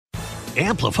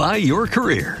Amplify your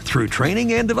career through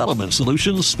training and development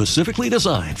solutions specifically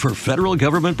designed for federal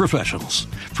government professionals.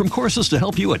 From courses to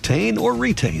help you attain or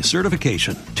retain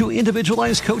certification, to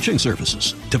individualized coaching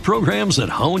services, to programs that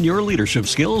hone your leadership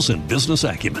skills and business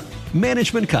acumen,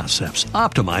 Management Concepts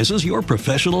optimizes your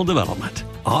professional development.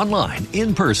 Online,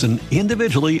 in person,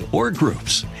 individually, or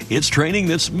groups, it's training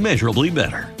that's measurably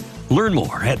better. Learn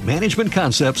more at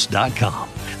managementconcepts.com.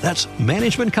 That's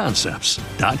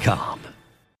managementconcepts.com.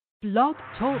 Blog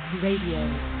Talk Radio.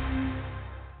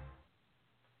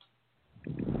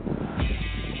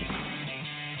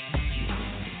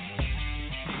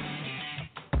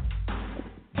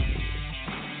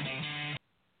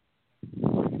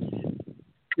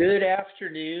 Good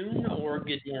afternoon or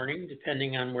good morning,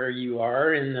 depending on where you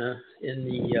are in the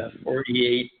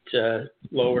 48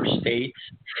 lower states.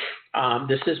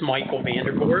 This is Michael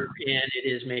Vandervoort, and it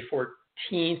is May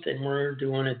 14th, and we're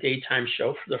doing a daytime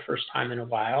show for the first time in a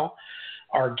while.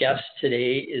 Our guest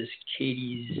today is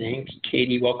Katie Zink.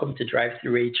 Katie, welcome to Drive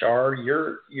Through HR.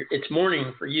 It's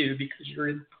morning for you because you're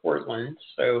in Portland.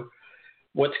 So,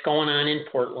 what's going on in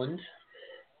Portland?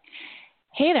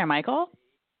 Hey there, Michael.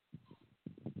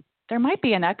 There might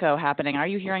be an echo happening. Are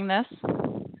you hearing this?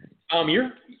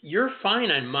 You're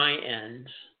fine on my end.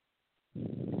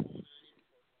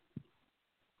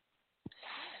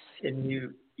 Can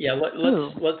you? Yeah.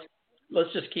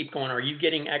 Let's just keep going. Are you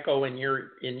getting echo in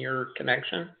your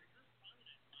connection?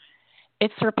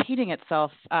 It's repeating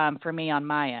itself for me on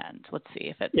my end. Let's see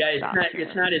if it. Yeah,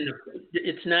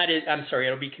 it's not. I'm sorry,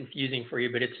 it'll be confusing for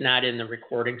you, but it's not in the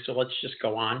recording. So let's just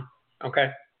go on. Okay.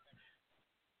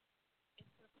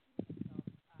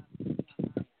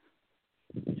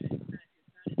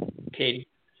 Katie.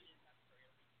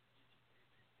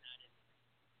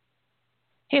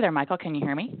 Hey there, Michael. Can you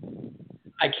hear me?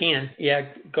 I can.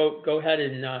 Yeah. Go ahead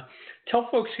and tell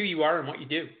folks who you are and what you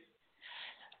do.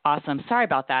 Awesome. Sorry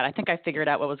about that. I think I figured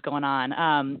out what was going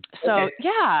on. Okay.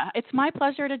 Yeah, it's my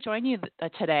pleasure to join you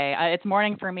today. It's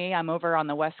morning for me. I'm over on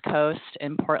the West Coast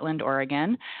in Portland,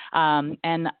 Oregon.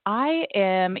 And I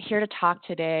am here to talk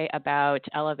today about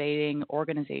elevating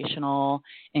organizational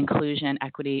inclusion,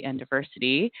 equity, and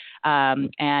diversity.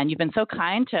 And you've been so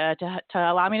kind to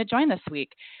allow me to join this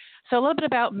week. So a little bit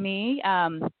about me.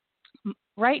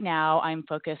 Right now, I'm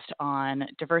focused on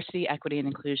diversity, equity, and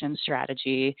inclusion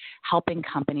strategy, helping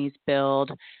companies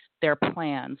build their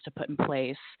plans to put in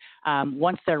place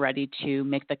once they're ready to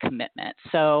make the commitment.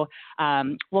 So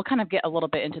we'll kind of get a little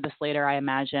bit into this later, I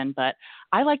imagine, but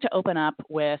I like to open up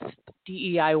with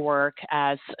DEI work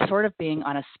as sort of being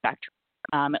on a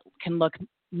spectrum. It can look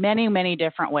many, many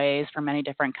different ways for many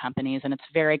different companies, and it's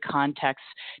very context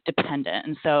dependent.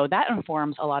 And so that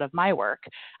informs a lot of my work.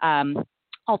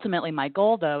 Ultimately, my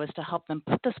goal, though, is to help them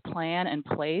put this plan in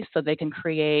place so they can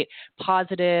create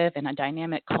positive and a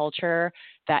dynamic culture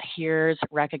that hears,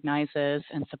 recognizes,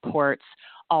 and supports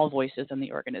all voices in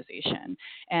the organization.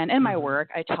 And in my work,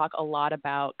 I talk a lot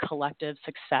about collective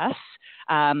success.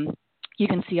 You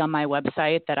can see on my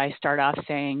website that I start off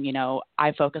saying,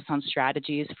 I focus on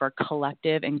strategies for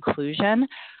collective inclusion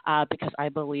because I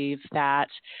believe that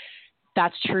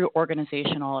that's true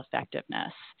organizational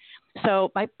effectiveness.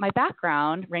 So my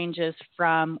background ranges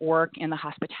from work in the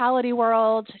hospitality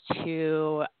world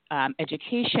to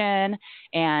education,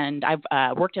 and I've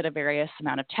worked at a various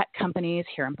amount of tech companies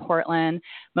here in Portland.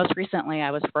 Most recently,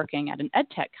 I was working at an ed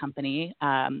tech company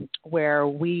where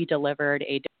we delivered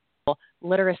a digital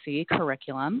literacy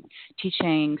curriculum,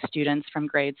 teaching students from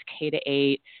grades K to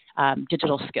 8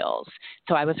 digital skills.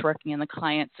 So I was working in the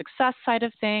client success side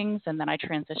of things, and then I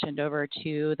transitioned over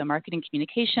to the marketing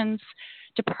communications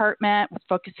department,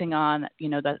 focusing on,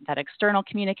 that external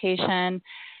communication.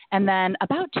 And then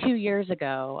about 2 years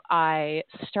ago, I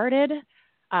stepped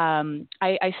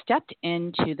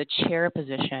into the chair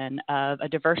position of a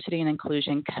diversity and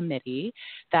inclusion committee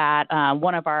that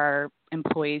one of our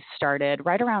employees started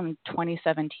right around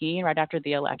 2017, right after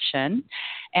the election.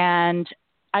 And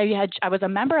I was a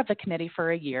member of the committee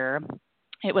for a year.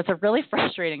 It was a really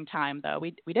frustrating time, though.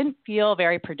 We didn't feel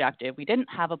very productive. We didn't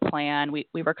have a plan. We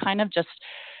were kind of just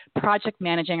project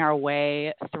managing our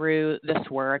way through this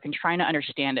work and trying to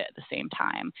understand it at the same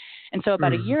time. And so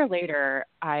about a year later,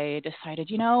 I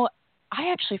decided, I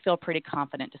actually feel pretty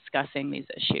confident discussing these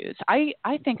issues. I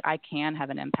think I can have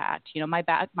an impact. My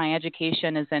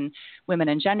education is in women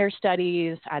and gender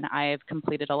studies, and I've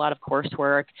completed a lot of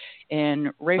coursework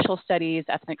in racial studies,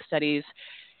 ethnic studies.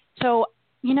 So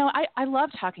I love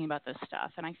talking about this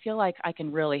stuff, and I feel like I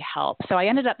can really help. So I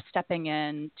ended up stepping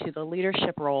into the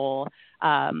leadership role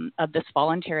of this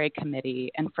voluntary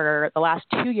committee. And for the last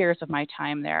 2 years of my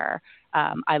time there,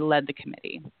 I led the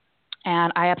committee.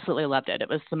 And I absolutely loved it. It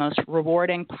was the most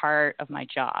rewarding part of my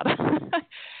job.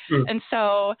 And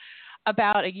so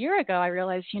about a year ago, I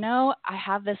realized, I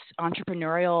have this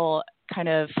entrepreneurial kind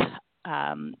of,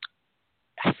 I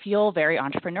feel very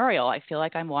entrepreneurial. I feel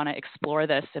like I want to explore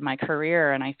this in my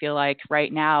career. And I feel like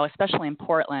right now, especially in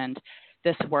Portland,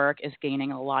 this work is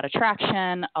gaining a lot of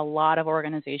traction. A lot of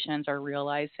organizations are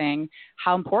realizing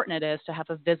how important it is to have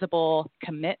a visible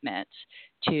commitment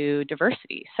to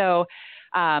diversity. So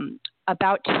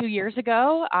about 2 years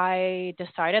ago, I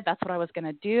decided that's what I was going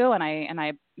to do, and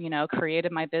I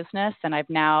created my business, and I've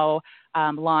now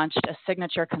launched a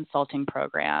signature consulting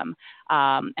program,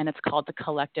 and it's called the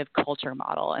Collective Culture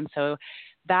Model. And so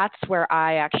that's where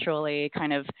I actually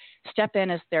kind of step in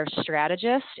as their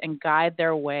strategist and guide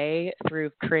their way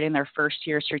through creating their first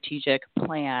year strategic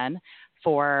plan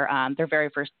for their very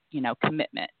first,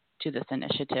 commitment to this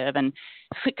initiative. And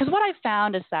because what I've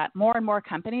found is that more and more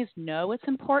companies know it's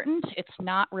important. It's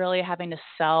not really having to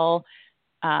sell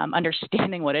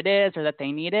understanding what it is or that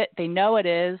they need it. They know it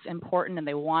is important and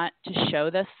they want to show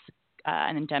this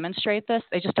and demonstrate this.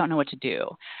 They just don't know what to do.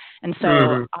 And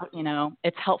so,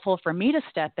 it's helpful for me to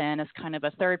step in as kind of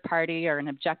a third party or an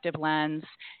objective lens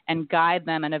and guide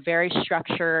them in a very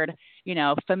structured,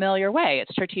 familiar way.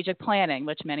 It's strategic planning,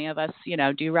 which many of us,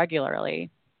 do regularly.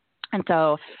 And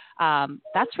so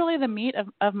that's really the meat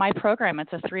of my program.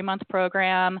 It's a 3-month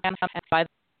program, and by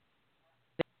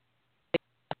the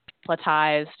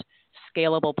templatized,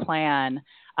 scalable plan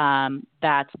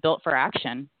that's built for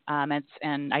action.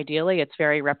 And ideally, it's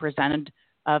very representative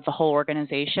of the whole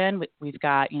organization. We've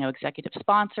got, executive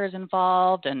sponsors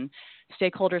involved and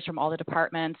stakeholders from all the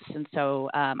departments. And so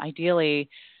ideally,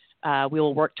 we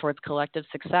will work towards collective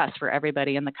success for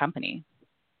everybody in the company.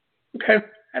 Okay.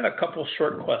 I have a couple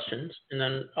short questions. And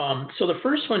then, so the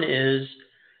first one is,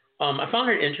 I found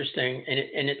it interesting,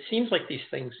 and it seems like these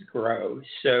things grow.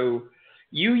 So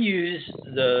you use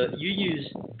DEI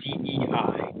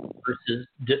versus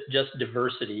just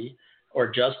diversity, or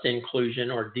just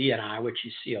inclusion, or D&I, which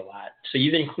you see a lot. So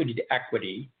you've included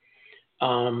equity,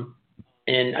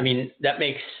 and I mean that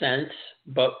makes sense.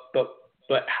 But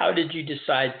how did you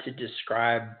decide to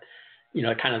describe,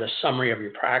 kind of the summary of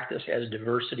your practice as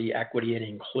diversity, equity, and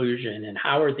inclusion, and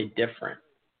how are they different?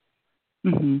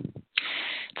 Mm-hmm.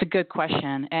 It's a good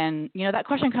question. And, that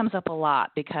question comes up a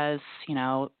lot because,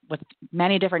 with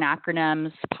many different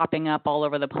acronyms popping up all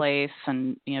over the place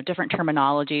and, different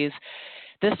terminologies,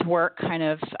 this work kind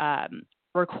of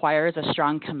requires a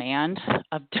strong command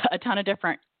of a ton of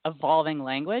different evolving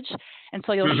language. And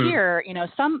so you'll hear,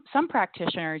 some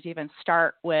practitioners even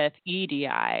start with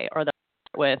EDI or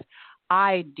with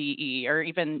IDE, or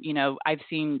even, I've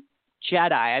seen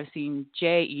JEDI, I've seen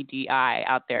JEDI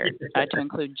out there to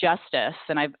include justice,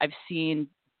 and I've seen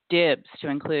DIBS to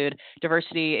include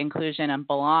diversity, inclusion, and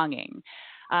belonging.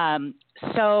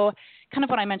 So kind of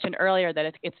what I mentioned earlier,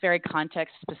 that it's very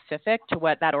context specific to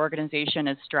what that organization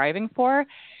is striving for.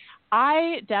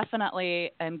 I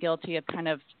definitely am guilty of kind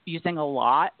of using a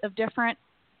lot of different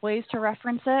ways to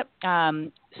reference it.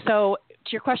 So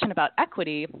to your question about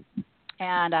equity,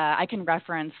 and I can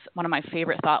reference one of my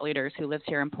favorite thought leaders who lives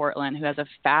here in Portland, who has a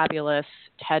fabulous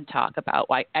TED Talk about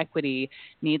why equity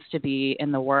needs to be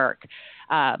in the work.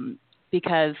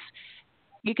 Because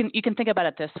you can think about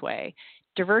it this way.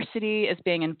 Diversity is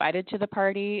being invited to the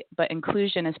party, but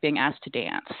inclusion is being asked to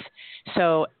dance.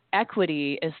 So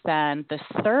equity is then the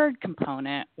third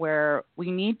component where we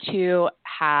need to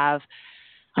have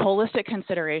holistic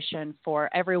consideration for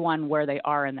everyone where they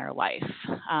are in their life.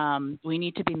 We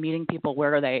need to be meeting people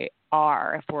where they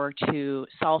are if we're to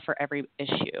solve for every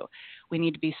issue. We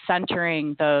need to be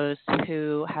centering those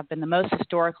who have been the most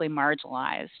historically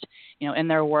marginalized, in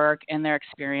their work, in their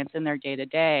experience, in their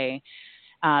day-to-day,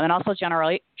 and also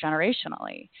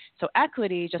generationally. So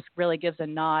equity just really gives a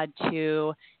nod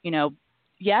to,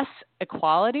 yes,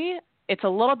 equality. It's a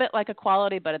little bit like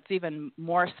equality, but it's even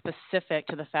more specific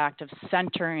to the fact of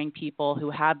centering people who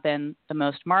have been the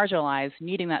most marginalized,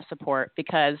 needing that support,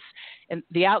 because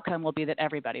the outcome will be that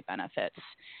everybody benefits.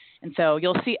 And so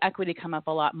you'll see equity come up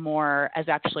a lot more as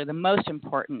actually the most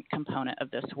important component of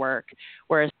this work,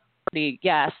 whereas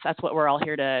yes, that's what we're all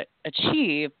here to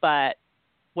achieve, but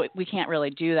we can't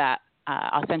really do that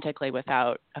authentically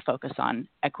without a focus on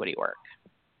equity work.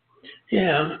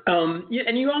 Yeah,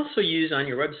 and you also use on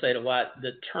your website a lot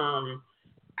the term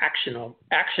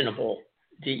actionable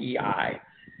DEI.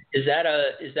 Is that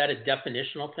a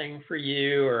definitional thing for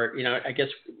you, or I guess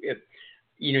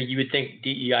you would think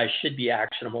DEI should be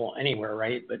actionable anywhere,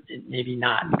 right? But maybe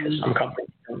not, because some companies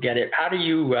don't get it. How did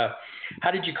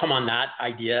you come on that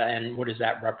idea, and what does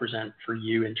that represent for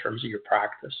you in terms of your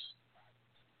practice?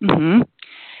 Mm-hmm.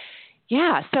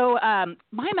 Yeah. So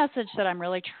my message that I'm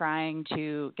really trying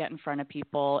to get in front of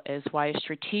people is why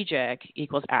strategic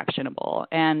equals actionable.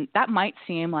 And that might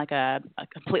seem like a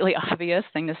completely obvious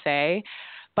thing to say,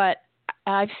 but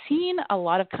I've seen a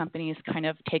lot of companies kind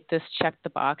of take this check the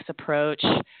box approach.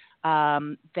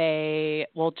 They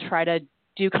will try to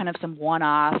do kind of some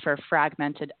one-off or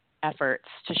fragmented efforts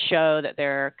to show that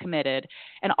they're committed.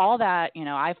 And all that,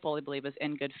 I fully believe is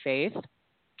in good faith,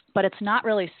 but it's not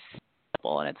really,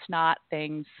 and it's not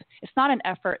an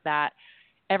effort that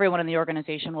everyone in the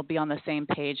organization will be on the same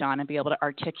page on and be able to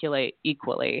articulate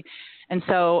equally. And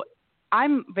so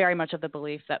I'm very much of the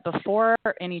belief that before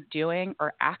any doing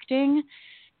or acting,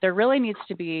 there really needs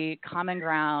to be common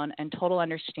ground and total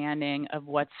understanding of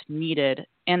what's needed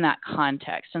in that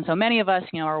context. And so many of us,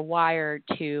 are wired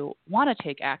to want to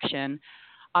take action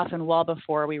often well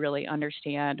before we really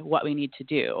understand what we need to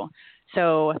do.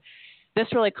 So this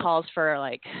really calls for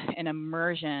like an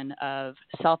immersion of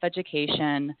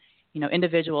self-education,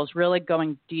 individuals really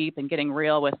going deep and getting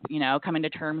real with, coming to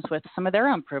terms with some of their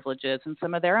own privileges and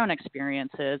some of their own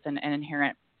experiences and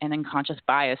inherent and unconscious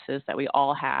biases that we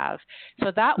all have.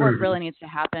 So that work really needs to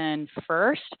happen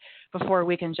first before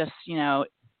we can just,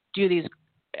 do these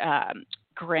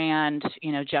grand,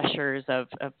 gestures of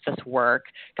this work,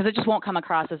 because it just won't come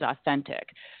across as authentic.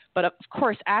 But of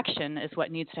course, action is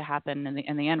what needs to happen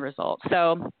in the end result.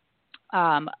 So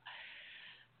I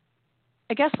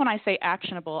guess when I say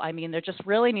actionable, I mean there just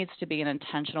really needs to be an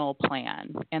intentional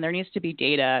plan, and there needs to be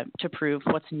data to prove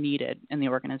what's needed in the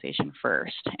organization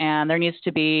first. And there needs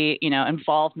to be,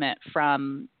 involvement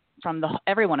from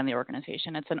everyone in the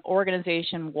organization. It's an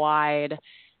organization-wide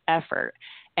effort.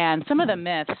 And some of the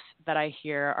myths that I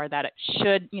hear are that it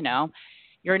should,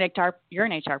 you're an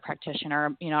HR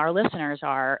practitioner, our listeners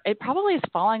are, it probably is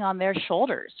falling on their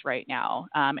shoulders right now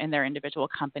in their individual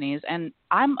companies. And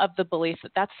I'm of the belief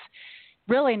that that's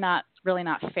really not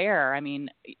fair. I mean,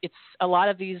 it's a lot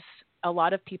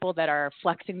of people that are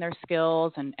flexing their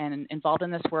skills and involved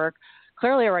in this work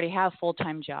clearly already have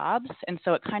full-time jobs. And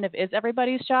so it kind of is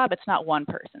everybody's job. It's not one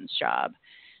person's job.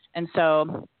 And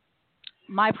so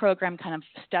my program kind of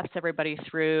steps everybody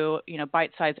through,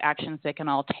 bite-sized actions they can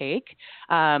all take.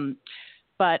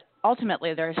 But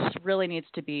ultimately, there really needs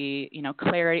to be,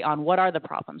 clarity on what are the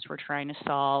problems we're trying to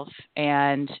solve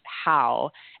and how.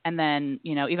 And then,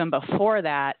 even before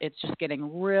that, it's just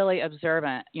getting really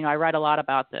observant. I write a lot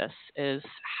about this, is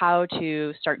how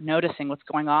to start noticing what's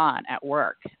going on at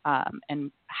work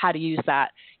and how to use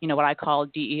that, what I call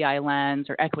DEI lens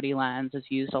or equity lens is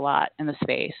used a lot in the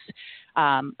space.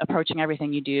 Approaching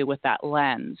everything you do with that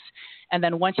lens. And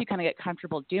then once you kind of get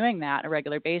comfortable doing that on a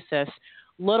regular basis,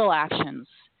 little actions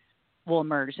will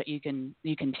emerge that you can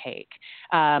take.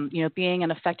 Being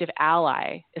an effective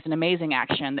ally is an amazing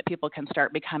action that people can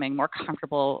start becoming more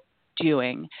comfortable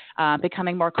doing.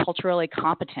 Becoming more culturally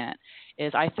competent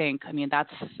is,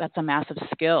 that's a massive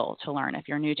skill to learn if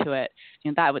you're new to it.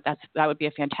 That would be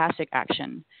a fantastic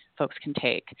action folks can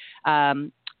take.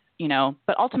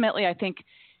 But ultimately, I think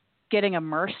getting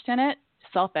immersed in it,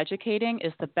 self-educating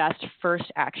is the best first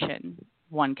action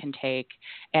one can take,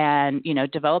 and,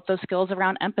 develop those skills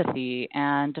around empathy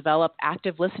and develop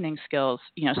active listening skills,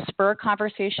 spur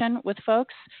conversation with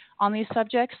folks on these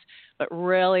subjects, but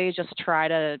really just try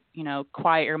to,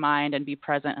 quiet your mind and be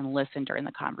present and listen during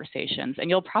the conversations. And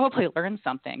you'll probably learn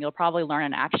something. You'll probably learn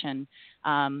an action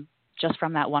just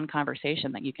from that one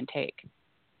conversation that you can take.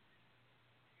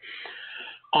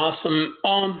 Awesome.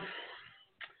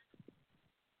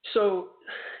 So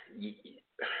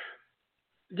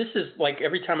this is like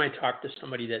every time I talk to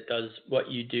somebody that does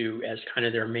what you do as kind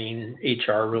of their main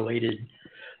HR related,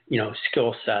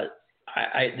 skill set,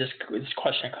 this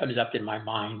question comes up in my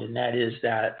mind, and that is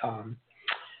that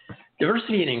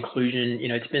diversity and inclusion,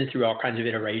 it's been through all kinds of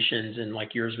iterations, and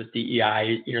like yours with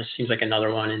DEI, seems like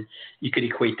another one, and you could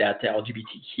equate that to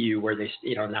LGBTQ, where they,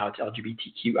 now it's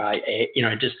LGBTQIA,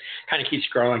 it just kind of keeps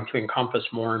growing to encompass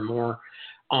more and more.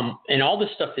 And all this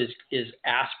stuff is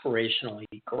aspirationally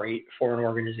great for an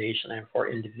organization and for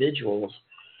individuals.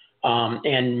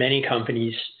 And many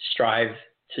companies strive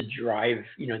to drive,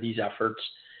 these efforts.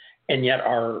 And yet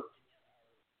our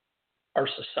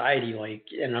society,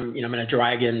 and I'm going to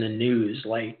drag in the news,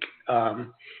 a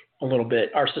little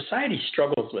bit. Our society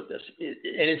struggles with this, and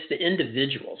it's the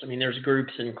individuals. I mean, there's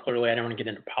groups, and clearly I don't want to get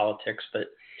into politics, but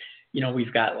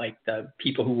we've got like the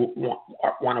people who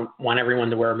want everyone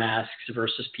to wear masks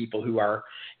versus people who are,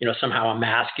 somehow a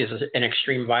mask is an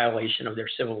extreme violation of their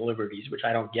civil liberties, which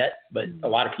I don't get, but a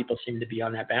lot of people seem to be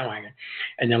on that bandwagon.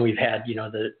 And then we've had,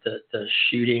 the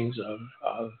shootings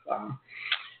of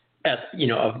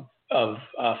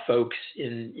folks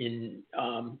in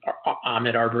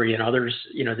Ahmaud Arbery and others,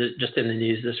 just in the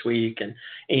news this week, and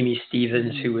Amy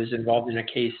Stevens, who was involved in a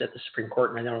case at the Supreme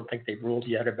Court, and I don't think they've ruled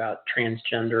yet, about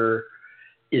transgender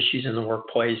issues in the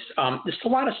workplace. There's a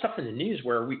lot of stuff in the news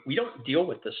where we don't deal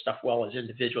with this stuff well as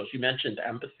individuals. You mentioned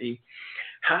empathy.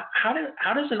 How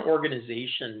does an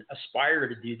organization aspire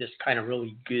to do this kind of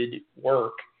really good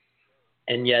work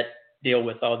and yet deal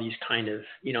with all these kind of,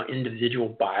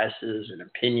 individual biases and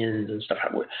opinions and stuff?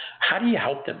 How do you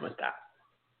help them with that?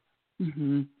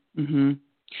 Mm-hmm. Mm-hmm.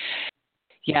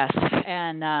 Yes.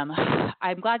 And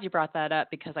I'm glad you brought that up,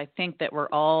 because I think that we're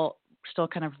all still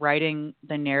kind of writing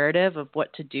the narrative of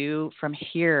what to do from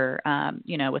here,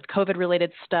 with COVID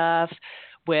related stuff,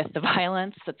 with the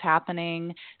violence that's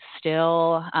happening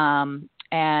still.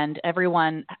 And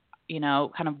everyone,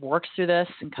 kind of works through this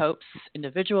and copes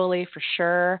individually for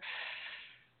sure.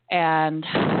 And,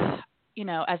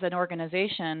 as an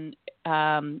organization,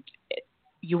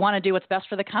 you want to do what's best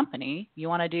for the company. You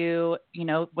want to do,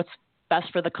 what's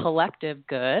best for the collective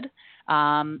good.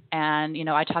 And,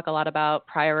 I talk a lot about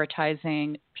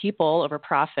prioritizing people over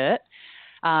profit.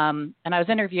 And I was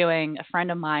interviewing a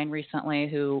friend of mine recently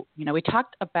who, we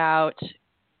talked about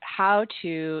how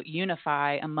to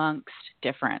unify amongst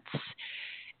difference.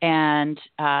 And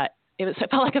it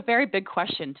felt like a very big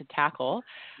question to tackle.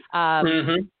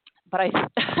 But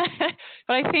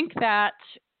I think that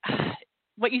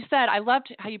what you said, I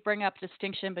loved how you bring up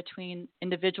distinction between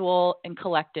individual and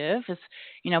collective. Is,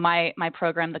 my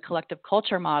program, the Collective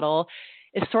Culture Model,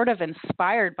 is sort of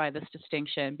inspired by this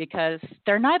distinction, because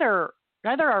they're neither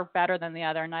are better than the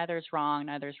other, neither is wrong,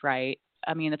 neither is right.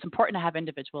 I mean, it's important to have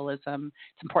individualism.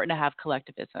 It's important to have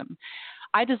collectivism.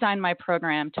 I designed my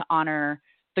program to honor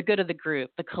the good of the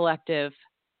group, the collective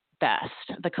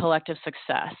best, the collective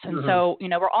success. And so,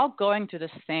 we're all going through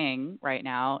this thing right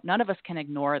now. None of us can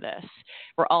ignore this.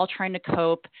 We're all trying to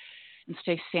cope and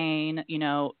stay sane,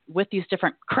 with these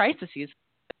different crises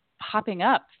popping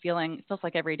up, feels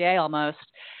like every day almost.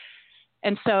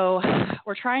 And so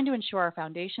we're trying to ensure our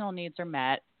foundational needs are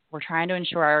met. We're trying to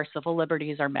ensure our civil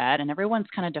liberties are met, and everyone's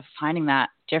kind of defining that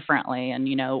differently. And,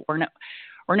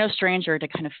 we're no stranger to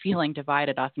kind of feeling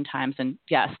divided oftentimes. And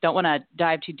yes, don't want to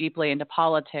dive too deeply into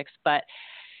politics, but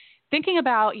thinking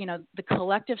about, the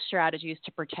collective strategies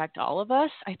to protect all of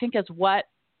us, I think is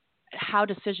how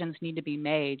decisions need to be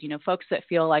made. Folks that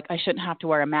feel like I shouldn't have to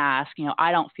wear a mask,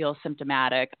 I don't feel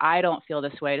symptomatic, I don't feel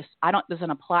this way,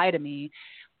 doesn't apply to me.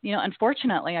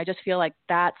 Unfortunately, I just feel like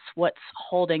that's what's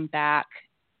holding back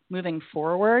moving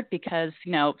forward, because,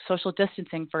 social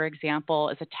distancing, for example,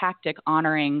 is a tactic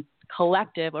honoring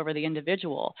collective over the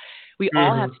individual. We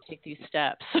all have to take these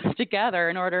steps together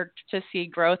in order to see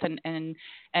growth and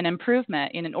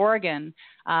improvement. In Oregon,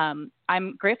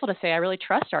 I'm grateful to say I really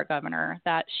trust our governor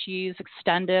that she's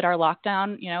extended our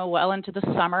lockdown, well into the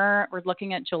summer. We're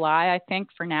looking at July, I think,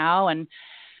 for now. And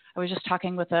I was just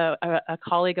talking with a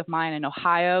colleague of mine in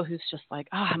Ohio who's just like,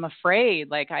 I'm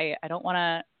afraid, like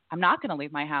I'm not going to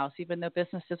leave my house, even though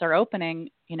businesses are opening,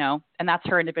 and that's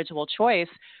her individual choice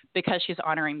because she's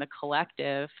honoring the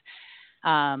collective. So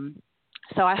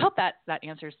I hope that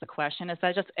answers the question.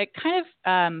 It kind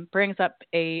of brings up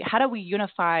how do we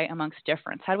unify amongst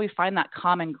difference? How do we find that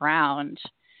common ground?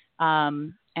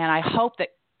 And I hope that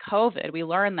COVID, we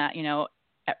learn that,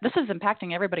 this is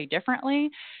impacting everybody differently.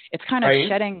 It's kind of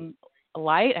shedding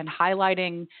light and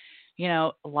highlighting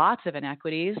lots of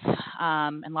inequities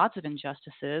and lots of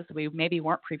injustices we maybe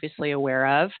weren't previously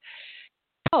aware of.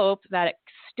 I hope that it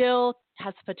still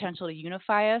has the potential to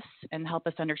unify us and help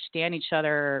us understand each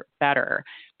other better,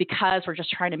 because we're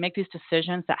just trying to make these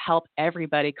decisions that help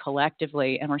everybody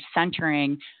collectively, and we're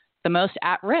centering the most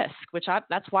at risk,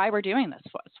 that's why we're doing this.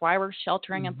 That's why we're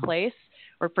sheltering in place.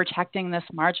 We're protecting this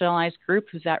marginalized group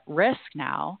who's at risk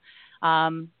now.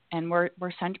 And we're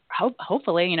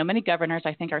hopefully, many governors,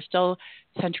 I think, are still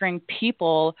centering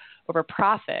people over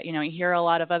profit. You hear a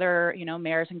lot of other,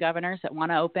 mayors and governors that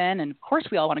want to open. And of course,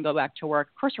 we all want to go back to work.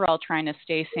 Of course, we're all trying to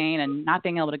stay sane, and not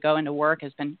being able to go into work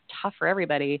has been tough for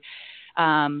everybody.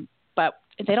 But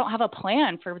they don't have a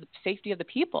plan for the safety of the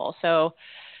people. So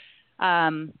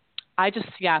I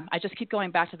just keep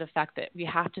going back to the fact that we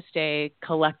have to stay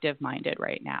collective minded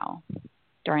right now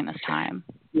during this time.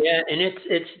 Yeah, and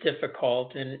it's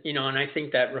difficult, and and I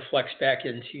think that reflects back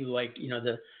into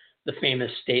the famous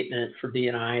statement for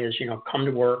D&I is come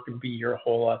to work and be your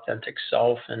whole authentic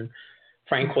self. And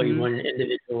frankly, when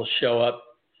individuals show up,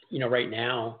 right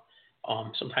now,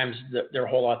 sometimes their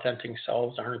whole authentic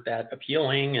selves aren't that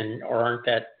appealing or aren't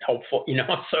that helpful.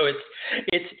 So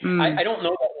it's I don't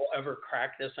know that we'll ever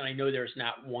crack this, and I know there's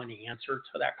not one answer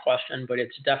to that question, but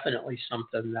it's definitely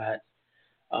something that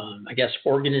I guess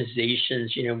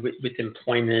organizations, with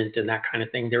employment and that kind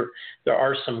of thing, there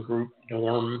are some group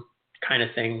norm kind of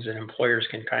things, and employers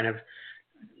can kind of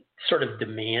sort of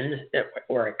demand,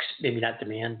 or maybe not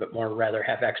demand, but more rather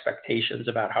have expectations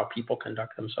about how people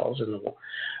conduct themselves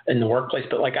in the workplace.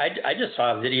 But like I just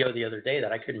saw a video the other day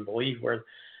that I couldn't believe, where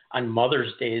on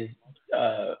Mother's Day,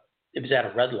 it was at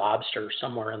a Red Lobster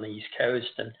somewhere on the East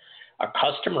Coast, and a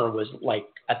customer was like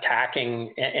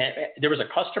attacking. And there was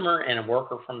a customer and a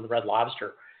worker from the Red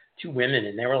Lobster, two women,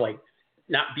 and they were like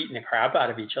not beating the crap out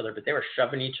of each other, but they were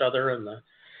shoving each other, and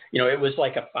it was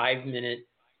like a 5-minute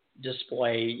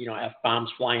display, F-bombs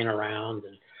flying around,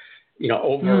 and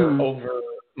over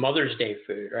Mother's Day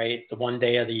food, right? The one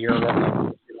day of the year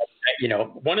where,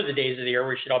 one of the days of the year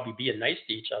we should all be being nice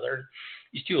to each other.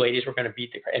 These two ladies were going to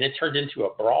beat and it turned into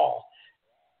a brawl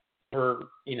for,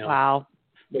 wow,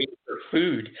 waiting for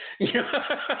food. Yeah.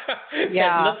 It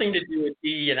had nothing to do with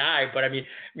DE&I, but I mean,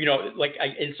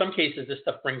 in some cases this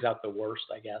stuff brings out the worst,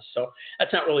 I guess. So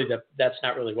that's not really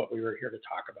what we were here to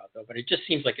talk about, though. But it just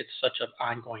seems like it's such an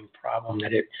ongoing problem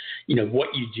that what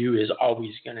you do is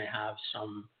always going to have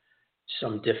some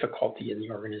difficulty in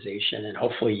the organization, and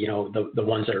hopefully, the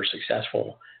ones that are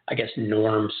successful, I guess,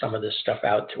 norm some of this stuff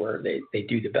out to where they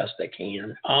do the best they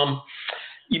can.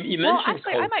 You mentioned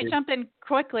actually, COVID. I might jump in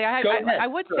quickly. I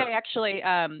would say, actually,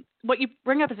 what you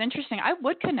bring up is interesting. I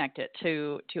would connect it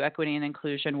to equity and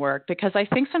inclusion work, because I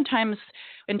think sometimes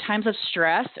in times of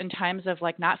stress, in times of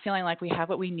like not feeling like we have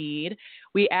what we need,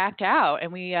 we act out,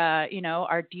 and we,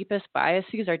 our deepest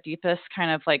biases, our deepest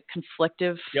kind of like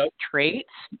conflictive traits,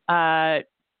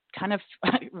 kind of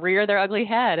rear their ugly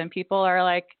head, and people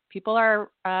are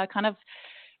kind of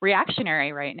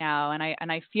reactionary right now, and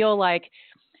I feel like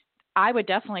I would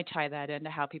definitely tie that into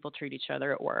how people treat each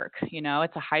other at work.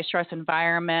 It's a high stress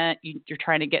environment. You're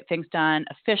trying to get things done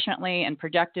efficiently and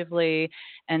productively.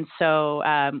 And so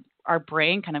our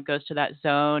brain kind of goes to that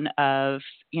zone of,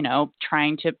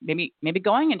 trying to maybe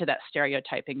going into that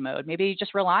stereotyping mode, maybe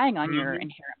just relying on your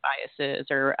inherent biases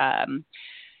or,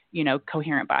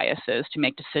 coherent biases to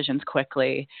make decisions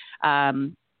quickly.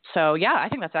 So yeah, I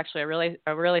think that's actually a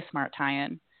really smart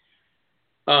tie-in.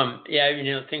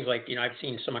 Things like, I've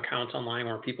seen some accounts online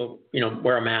where people,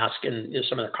 wear a mask, and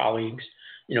some of their colleagues,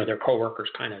 their coworkers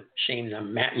kind of shame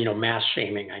them, mask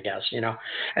shaming, I guess,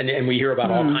 and we hear about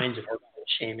all kinds of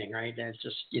shaming, right? And it's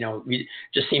just,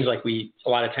 just seems like a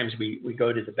lot of times we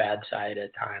go to the bad side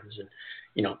at times, and,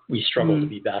 we struggle to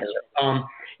be better.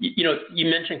 You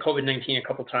mentioned COVID-19 a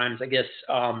couple times, I guess.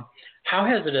 How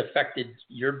has it affected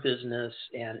your business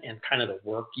and kind of the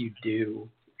work you do?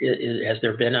 Has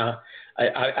there been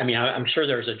I'm sure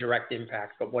there's a direct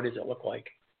impact, but what does it look like?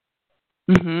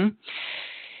 Mm-hmm.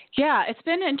 Yeah, it's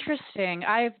been interesting.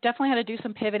 I've definitely had to do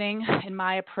some pivoting in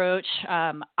my approach.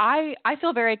 I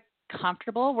feel very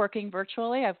comfortable working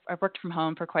virtually. I've worked from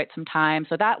home for quite some time,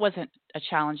 so that wasn't a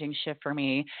challenging shift for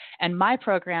me. And my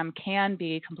program can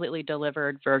be completely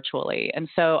delivered virtually. And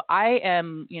so I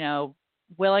am,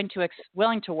 willing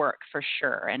to work for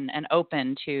sure, and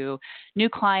open to new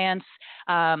clients.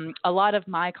 A lot of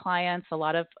clients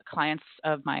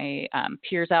of my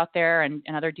peers out there and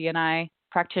other D&I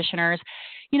practitioners,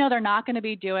 they're not going to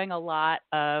be doing a lot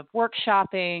of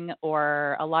workshopping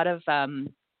or a lot of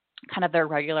kind of their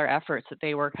regular efforts that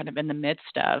they were kind of in the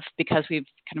midst of, because we've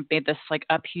kind of made this like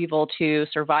upheaval to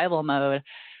survival mode.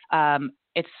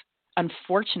 It's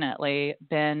unfortunately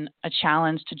been a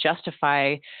challenge to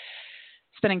justify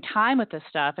spending time with this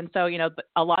stuff. And so,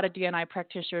 a lot of D&I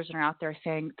practitioners are out there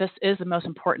saying this is the most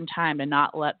important time to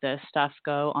not let this stuff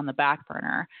go on the back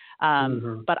burner.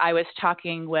 But I was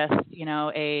talking with,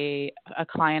 a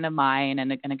client of mine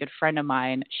and a good friend of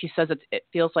mine. She says it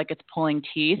feels like it's pulling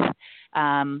teeth.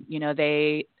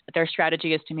 Their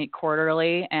strategy is to meet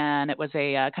quarterly, and it was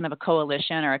a kind of a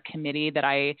coalition or a committee that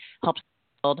I helped.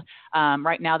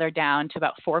 Right now they're down to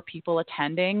about 4 people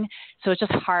attending. So it's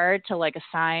just hard to like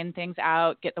assign things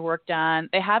out, get the work done.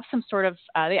 They have some sort of,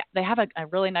 they have a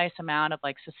really nice amount of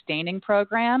like sustaining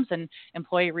programs and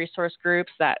employee resource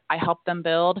groups that I help them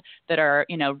build that are,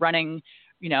 running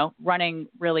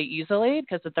really easily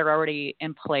because they're already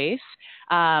in place.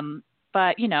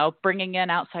 But, bringing in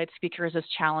outside speakers is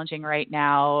challenging right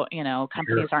now.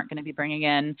 Companies aren't going to be bringing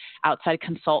in outside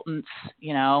consultants,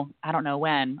 I don't know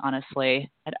when,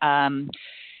 honestly.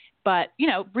 But,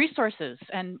 resources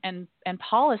and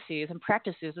policies and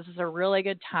practices, this is a really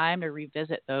good time to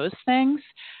revisit those things.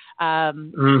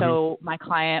 So my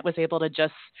client was able to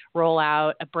just roll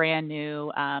out a brand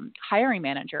new hiring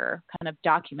manager kind of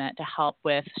document to help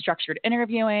with structured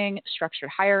interviewing, structured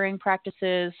hiring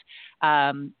practices,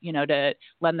 to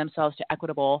lend themselves to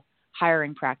equitable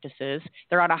hiring practices.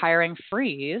 They're on a hiring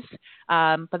freeze,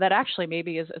 but that actually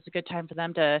maybe is a good time for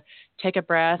them to take a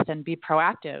breath and be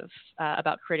proactive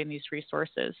about creating these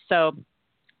resources. So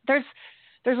there's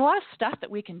a lot of stuff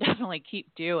that we can definitely keep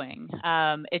doing.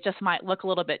 It just might look a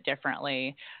little bit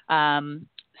differently.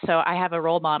 So I have a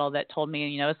role model that told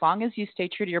me, as long as you stay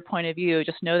true to your point of view,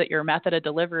 just know that your method of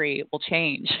delivery will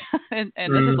change. and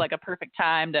this is like a perfect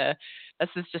time this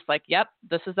is just like, yep,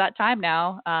 this is that time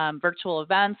now. Virtual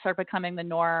events are becoming the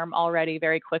norm already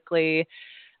very quickly.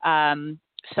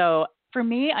 So for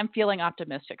me, I'm feeling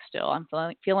optimistic still. I'm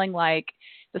feeling like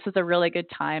this is a really good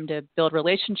time to build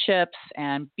relationships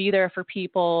and be there for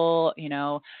people,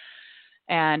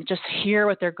 and just hear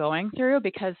what they're going through,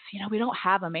 because, we don't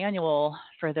have a manual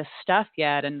for this stuff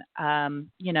yet. And,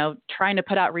 trying to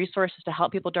put out resources to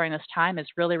help people during this time is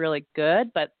really, really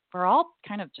good, but we're all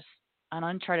kind of just on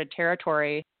uncharted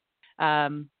territory.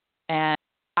 And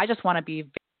I just want to be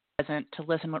very present to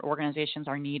listen what organizations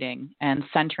are needing and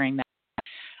centering that,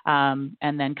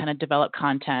 and then kind of develop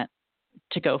content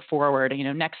to go forward.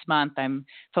 Next month I'm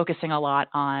focusing a lot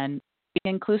on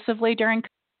being inclusively during.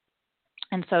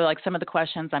 And so like some of the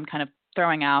questions I'm kind of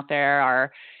throwing out there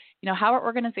are, how are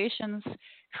organizations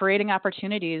creating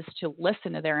opportunities to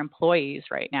listen to their employees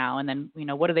right now? And then,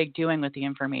 what are they doing with the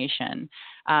information?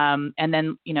 And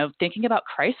then, thinking about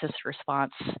crisis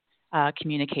response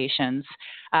communications.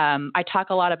 I talk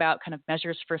a lot about kind of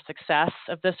measures for success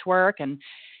of this work, and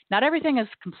not everything is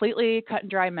completely cut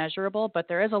and dry measurable, but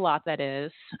there is a lot that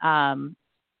is. I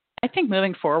think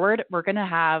moving forward, we're going to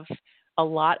have a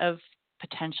lot of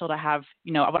potential to have,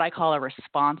 what I call a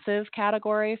responsive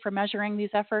category for measuring these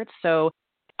efforts. So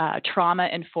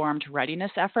trauma-informed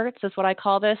readiness efforts is what I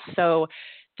call this. So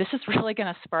this is really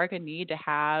going to spark a need to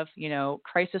have,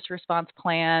 crisis response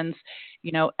plans,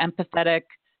 empathetic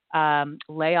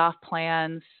layoff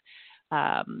plans,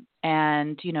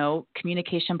 and,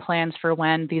 communication plans for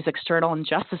when these external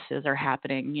injustices are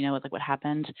happening, like what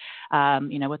happened,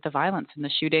 with the violence and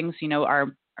the shootings.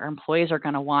 Our employees are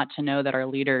going to want to know that our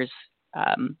leaders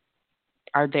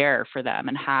are there for them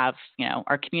and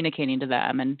are communicating to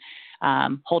them and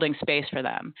holding space for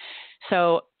them.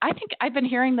 So I think I've been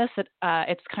hearing this, that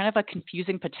it's kind of a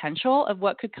confusing potential of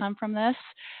what could come from this.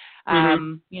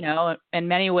 In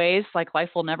many ways, like life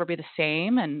will never be the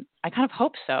same. And I kind of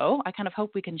hope so. I kind of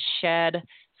hope we can shed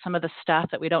some of the stuff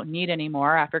that we don't need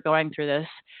anymore after going through this.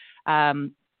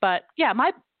 But yeah,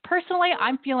 personally,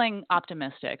 I'm feeling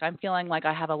optimistic. I'm feeling like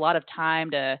I have a lot of time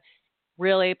to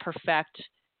really perfect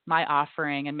my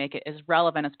offering and make it as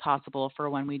relevant as possible for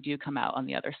when we do come out on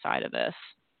the other side of this.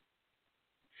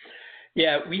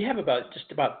 Yeah, we have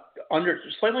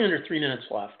slightly under 3 minutes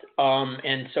left.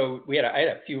 And so I had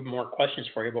a few more questions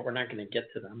for you, but we're not going to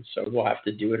get to them. So we'll have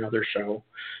to do another show,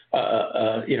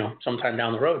 sometime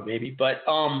down the road maybe. But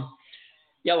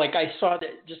like I saw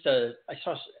that I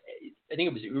think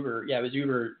it was Uber. Yeah, it was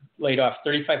Uber laid off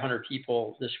 3,500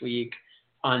 people this week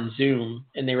on Zoom,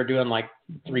 and they were doing like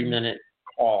 3-minute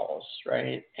calls,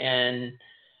 right? And,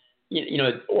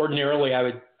 ordinarily I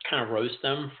would kind of roast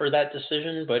them for that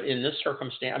decision, but in this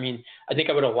circumstance, I think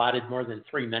I would have allotted more than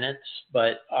 3 minutes,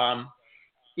 but,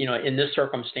 in this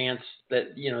circumstance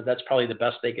that's probably the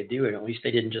best they could do. And at least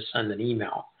they didn't just send an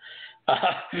email.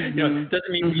 It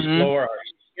doesn't mean we lower our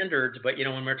standards, but,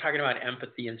 when we're talking about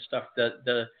empathy and stuff,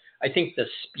 I think the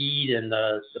speed and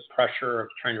the pressure of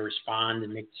trying to respond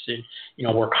and make decisions,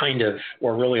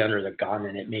 we're really under the gun,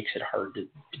 and it makes it hard to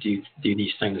do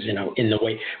these things, in the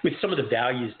way with some of the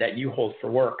values that you hold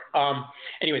for work.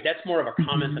 Anyway, that's more of a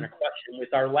comment than a question.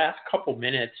 With our last couple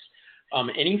minutes,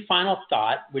 any final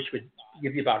thought, which would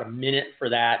give you about a minute for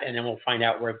that, and then we'll find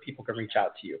out where people can reach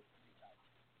out to you.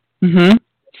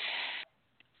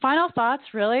 Final thoughts,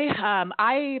 really.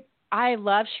 I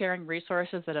love sharing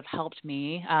resources that have helped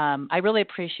me. I really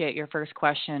appreciate your first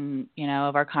question,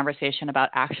 of our conversation about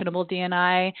actionable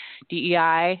DEI.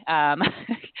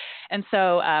 And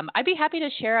so I'd be happy to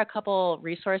share a couple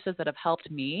resources that have helped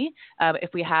me if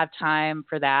we have time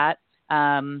for that.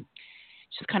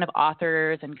 Just kind of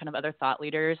authors and kind of other thought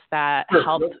leaders that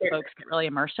help folks get really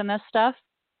immersed in this stuff.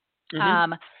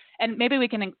 And maybe we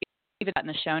can leave it in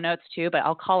the show notes too, but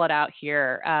I'll call it out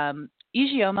here. Ijeoma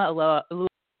Oluo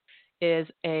is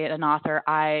an author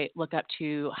I look up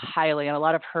to highly, and a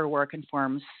lot of her work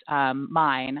informs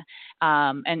mine.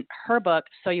 And her book,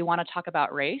 So You Want to Talk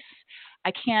About Race,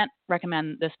 I can't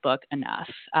recommend this book enough.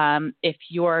 If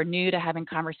you're new to having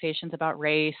conversations about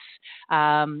race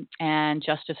and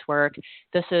justice work,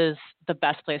 this is the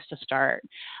best place to start.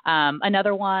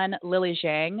 Another one, Lily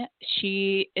Zhang,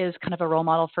 she is kind of a role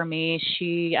model for me.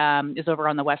 She is over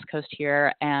on the West Coast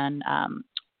here and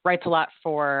writes a lot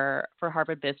for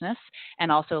Harvard Business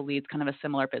and also leads kind of a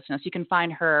similar business. You can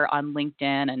find her on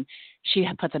LinkedIn, and she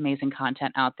puts amazing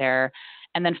content out there.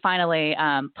 And then finally,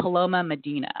 Paloma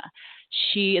Medina.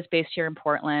 She is based here in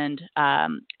Portland.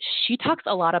 She talks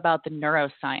a lot about the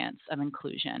neuroscience of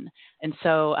inclusion. And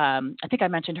so I think I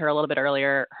mentioned her a little bit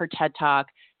earlier. Her TED Talk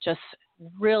just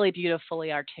really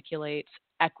beautifully articulates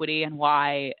equity and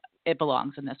why it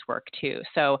belongs in this work too.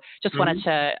 So just wanted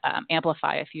to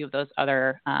amplify a few of those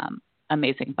other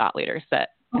amazing thought leaders that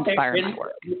inspire my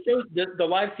work. The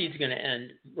live feed's going to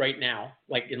end right now,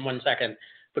 like in 1 second.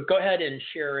 But go ahead and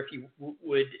share if you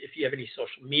would, if you have any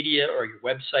social media or your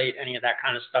website, any of that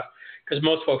kind of stuff, because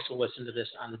most folks will listen to this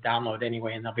on the download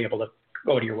anyway, and they'll be able to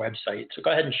go to your website. So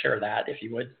go ahead and share that if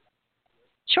you would.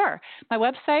 Sure. My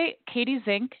website,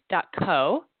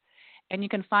 katiezink.co. And you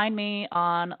can find me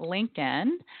on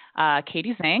LinkedIn,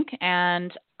 Katie Zink.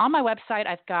 And on my website,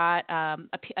 I've got a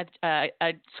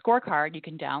scorecard you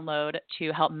can download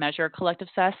to help measure collective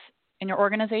success in your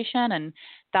organization. And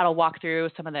that'll walk through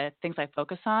some of the things I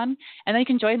focus on. And then you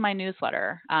can join my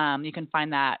newsletter. You can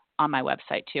find that on my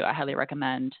website, too. I highly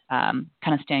recommend kind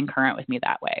of staying current with me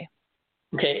that way.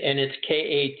 Okay, and it's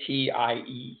Katie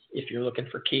if you're looking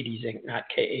for Katie Zink, not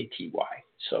Katy.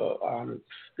 So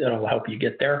that'll help you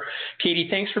get there. Katie,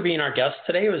 thanks for being our guest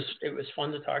today. It was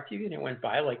fun to talk to you, and it went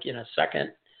by like in a second.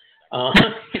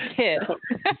 It did.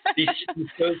 These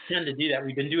shows tend to do that.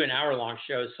 We've been doing hour-long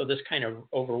shows, so this kind of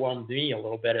overwhelmed me a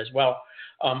little bit as well.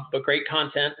 But great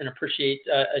content, and appreciate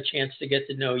a chance to get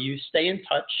to know you. Stay in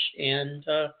touch, and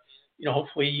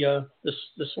hopefully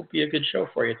this will be a good show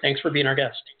for you. Thanks for being our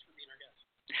guest.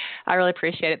 I really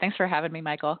appreciate it. Thanks for having me,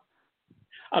 Michael.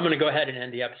 I'm going to go ahead and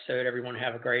end the episode. Everyone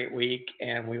have a great week,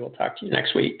 and we will talk to you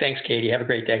next week. Thanks, Katie. Have a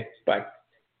great day. Bye.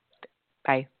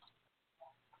 Bye.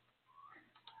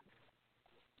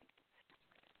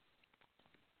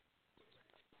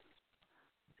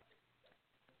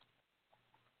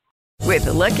 With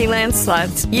the Lucky Land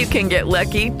Slots, you can get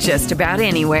lucky just about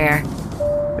anywhere.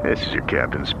 This is your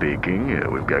captain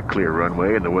speaking. We've got clear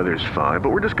runway and the weather's fine, but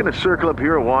we're just going to circle up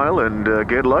here a while and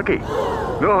get lucky.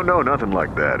 No, nothing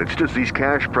like that. It's just these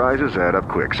cash prizes add up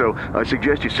quick. So I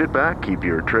suggest you sit back, keep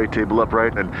your tray table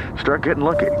upright, and start getting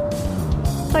lucky.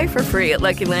 Play for free at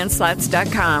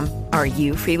LuckyLandSlots.com. Are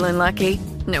you feeling lucky?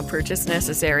 No purchase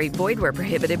necessary. Void where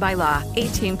prohibited by law.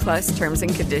 18+ terms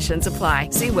and conditions apply.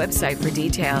 See website for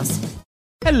details.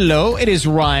 Hello, it is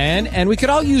Ryan, and we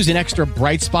could all use an extra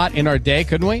bright spot in our day,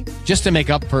 couldn't we? Just to make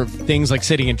up for things like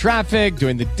sitting in traffic,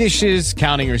 doing the dishes,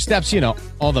 counting your steps,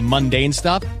 all the mundane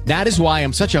stuff. That is why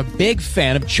I'm such a big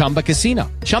fan of Chumba Casino.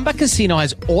 Chumba Casino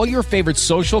has all your favorite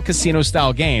social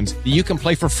casino-style games that you can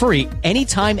play for free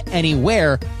anytime,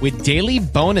 anywhere with daily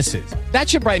bonuses. That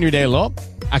should brighten your day a little.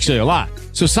 Actually, a lot.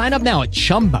 So sign up now at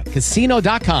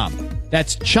ChumbaCasino.com.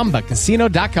 That's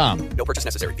ChumbaCasino.com. No purchase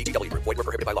necessary. VGW Group. Void where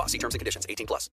prohibited by law. See terms and conditions. 18+.